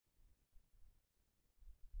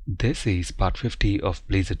This is part 50 of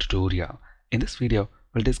Blazor tutorial. In this video,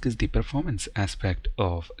 we'll discuss the performance aspect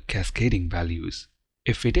of cascading values.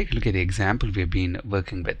 If we take a look at the example we've been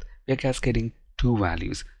working with, we are cascading two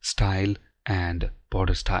values, style and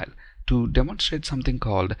border style, to demonstrate something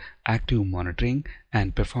called active monitoring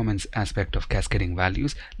and performance aspect of cascading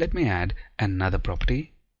values. Let me add another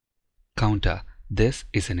property, counter. This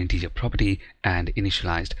is an integer property and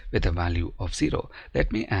initialized with a value of 0.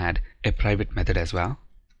 Let me add a private method as well,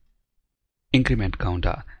 increment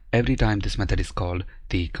counter. Every time this method is called,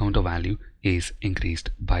 the counter value is increased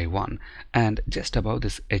by 1. And just above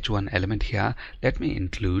this h1 element here, let me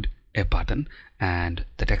include a button, and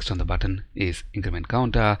the text on the button is increment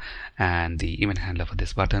counter, and the event handler for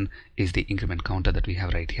this button is the increment counter that we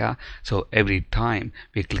have right here. So every time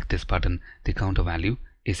we click this button, the counter value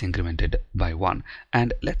is incremented by 1.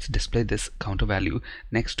 And let's display this counter value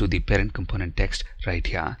next to the parent component text right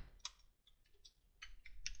here.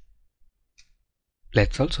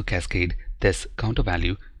 Let's also cascade this counter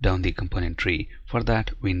value down the component tree. For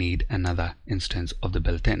that, we need another instance of the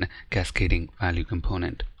built-in cascading value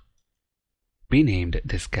component. We named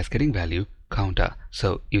this cascading value counter.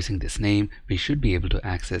 So using this name, we should be able to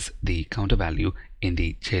access the counter value in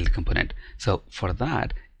the child component. So for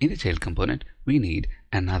that, in the child component, we need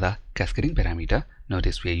another cascading parameter.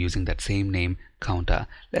 Notice we are using that same name, counter.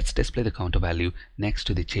 Let's display the counter value next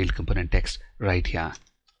to the child component text right here.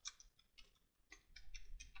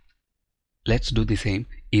 Let's do the same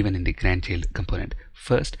even in the grandchild component.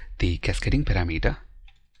 First, the cascading parameter,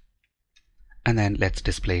 and then let's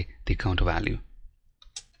display the counter value.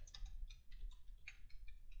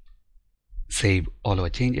 Save all our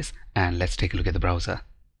changes and let's take a look at the browser.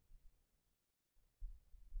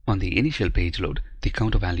 On the initial page load, the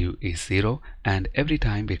counter value is 0, and every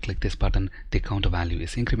time we click this button, the counter value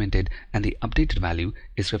is incremented and the updated value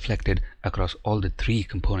is reflected across all the three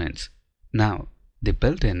components. Now, the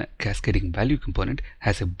built-in cascading value component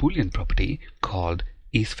has a boolean property called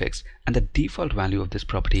IsFixed, and the default value of this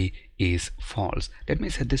property is false. Let me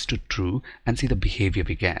set this to true and see the behavior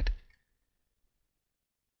we get.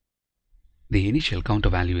 The initial counter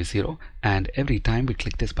value is 0, and every time we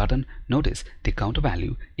click this button, notice the counter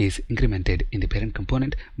value is incremented in the parent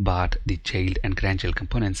component, but the child and grandchild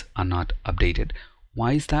components are not updated.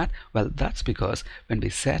 Why is that? Well, that's because when we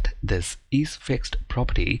set this IsFixed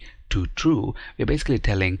property to true, we're basically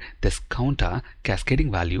telling this counter cascading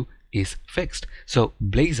value is fixed. So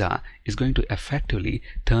Blazor is going to effectively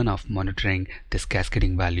turn off monitoring this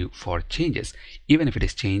cascading value for changes. Even if it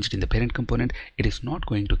is changed in the parent component, it is not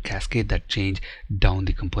going to cascade that change down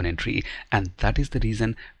the component tree. And that is the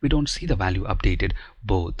reason we don't see the value updated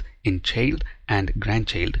both in child and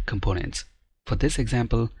grandchild components. For this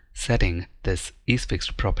example, setting this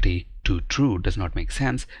IsFixed property to true does not make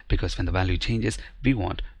sense, because when the value changes, we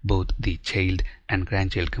want both the child and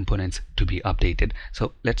grandchild components to be updated.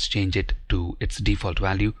 So let's change it to its default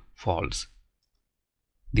value, false.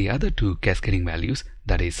 The other two cascading values,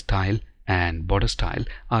 that is style and border style,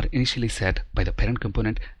 are initially set by the parent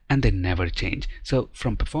component and they never change. So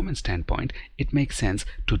from performance standpoint, it makes sense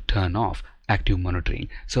to turn off active monitoring.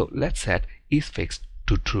 So let's set IsFixed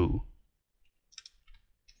to true.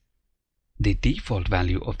 The default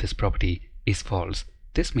value of this property is false.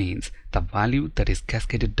 This means the value that is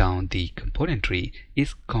cascaded down the component tree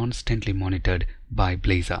is constantly monitored by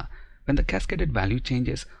Blazor. When the cascaded value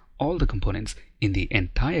changes, all the components in the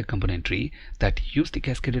entire component tree that use the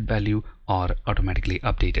cascaded value are automatically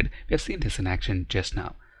updated. We have seen this in action just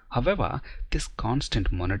now. However, this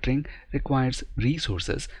constant monitoring requires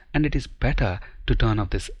resources, and it is better to turn off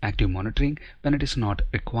this active monitoring when it is not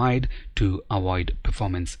required to avoid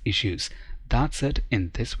performance issues. That's it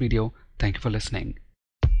in this video. Thank you for listening.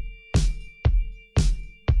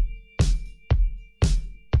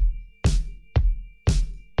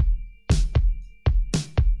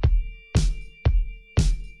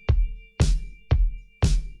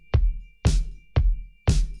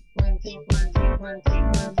 One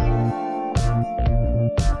thing.